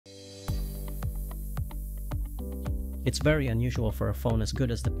It's very unusual for a phone as good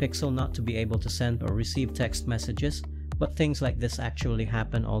as the Pixel not to be able to send or receive text messages, but things like this actually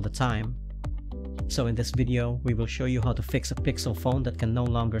happen all the time. So in this video, we will show you how to fix a Pixel phone that can no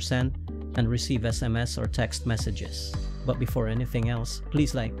longer send and receive SMS or text messages. But before anything else,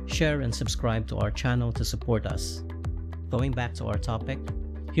 please like, share, and subscribe to our channel to support us. Going back to our topic,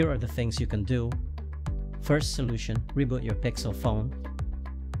 here are the things you can do. First solution, reboot your Pixel phone.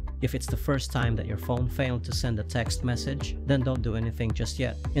 If it's the first time that your phone failed to send a text message, then don't do anything just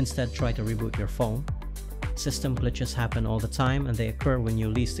yet. Instead, try to reboot your phone. System glitches happen all the time and they occur when you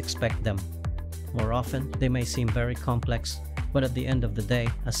least expect them. More often, they may seem very complex, but at the end of the day,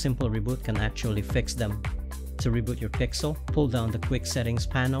 a simple reboot can actually fix them. To reboot your Pixel, pull down the Quick Settings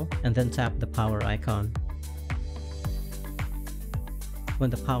panel and then tap the power icon. When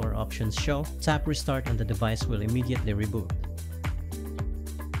the power options show, tap Restart and the device will immediately reboot.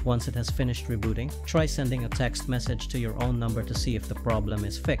 Once it has finished rebooting, try sending a text message to your own number to see if the problem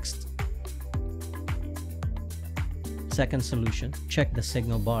is fixed. Second solution, check the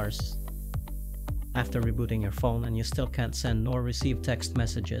signal bars. After rebooting your phone and you still can't send nor receive text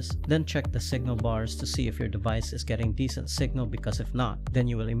messages, then check the signal bars to see if your device is getting decent signal, because if not, then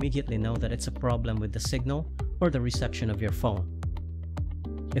you will immediately know that it's a problem with the signal or the reception of your phone.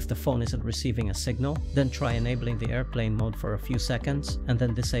 If the phone isn't receiving a signal, then try enabling the airplane mode for a few seconds and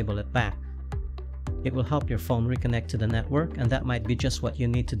then disable it back. It will help your phone reconnect to the network, and that might be just what you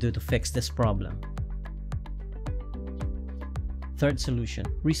need to do to fix this problem. Third solution,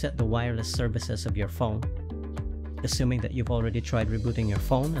 reset the wireless services of your phone. Assuming that you've already tried rebooting your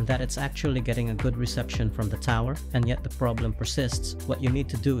phone and that it's actually getting a good reception from the tower, and yet the problem persists, what you need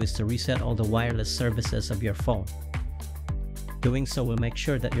to do is to reset all the wireless services of your phone. Doing so will make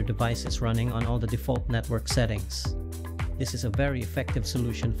sure that your device is running on all the default network settings. This is a very effective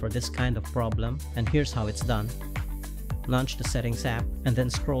solution for this kind of problem, and here's how it's done. Launch the Settings app and then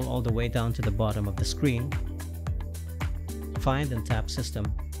scroll all the way down to the bottom of the screen. Find and tap System.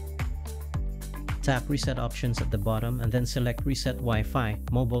 Tap Reset Options at the bottom and then select Reset Wi-Fi,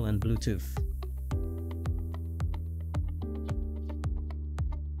 Mobile and Bluetooth.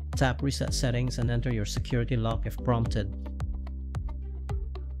 Tap Reset Settings and enter your security lock if prompted.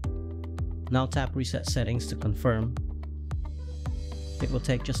 Now tap Reset Settings to confirm. It will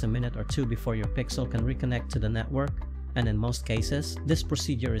take just a minute or two before your Pixel can reconnect to the network, and in most cases, this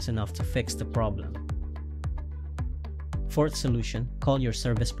procedure is enough to fix the problem. Fourth solution, call your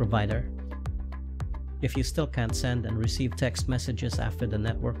service provider. If you still can't send and receive text messages after the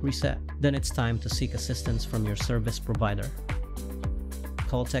network reset, then it's time to seek assistance from your service provider.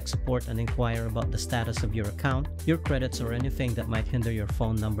 Call tech support and inquire about the status of your account, your credits, or anything that might hinder your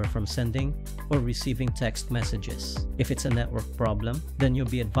phone number from sending or receiving text messages. If it's a network problem, then you'll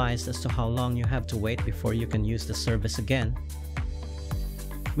be advised as to how long you have to wait before you can use the service again.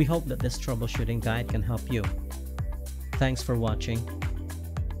 We hope that this troubleshooting guide can help you. Thanks for watching.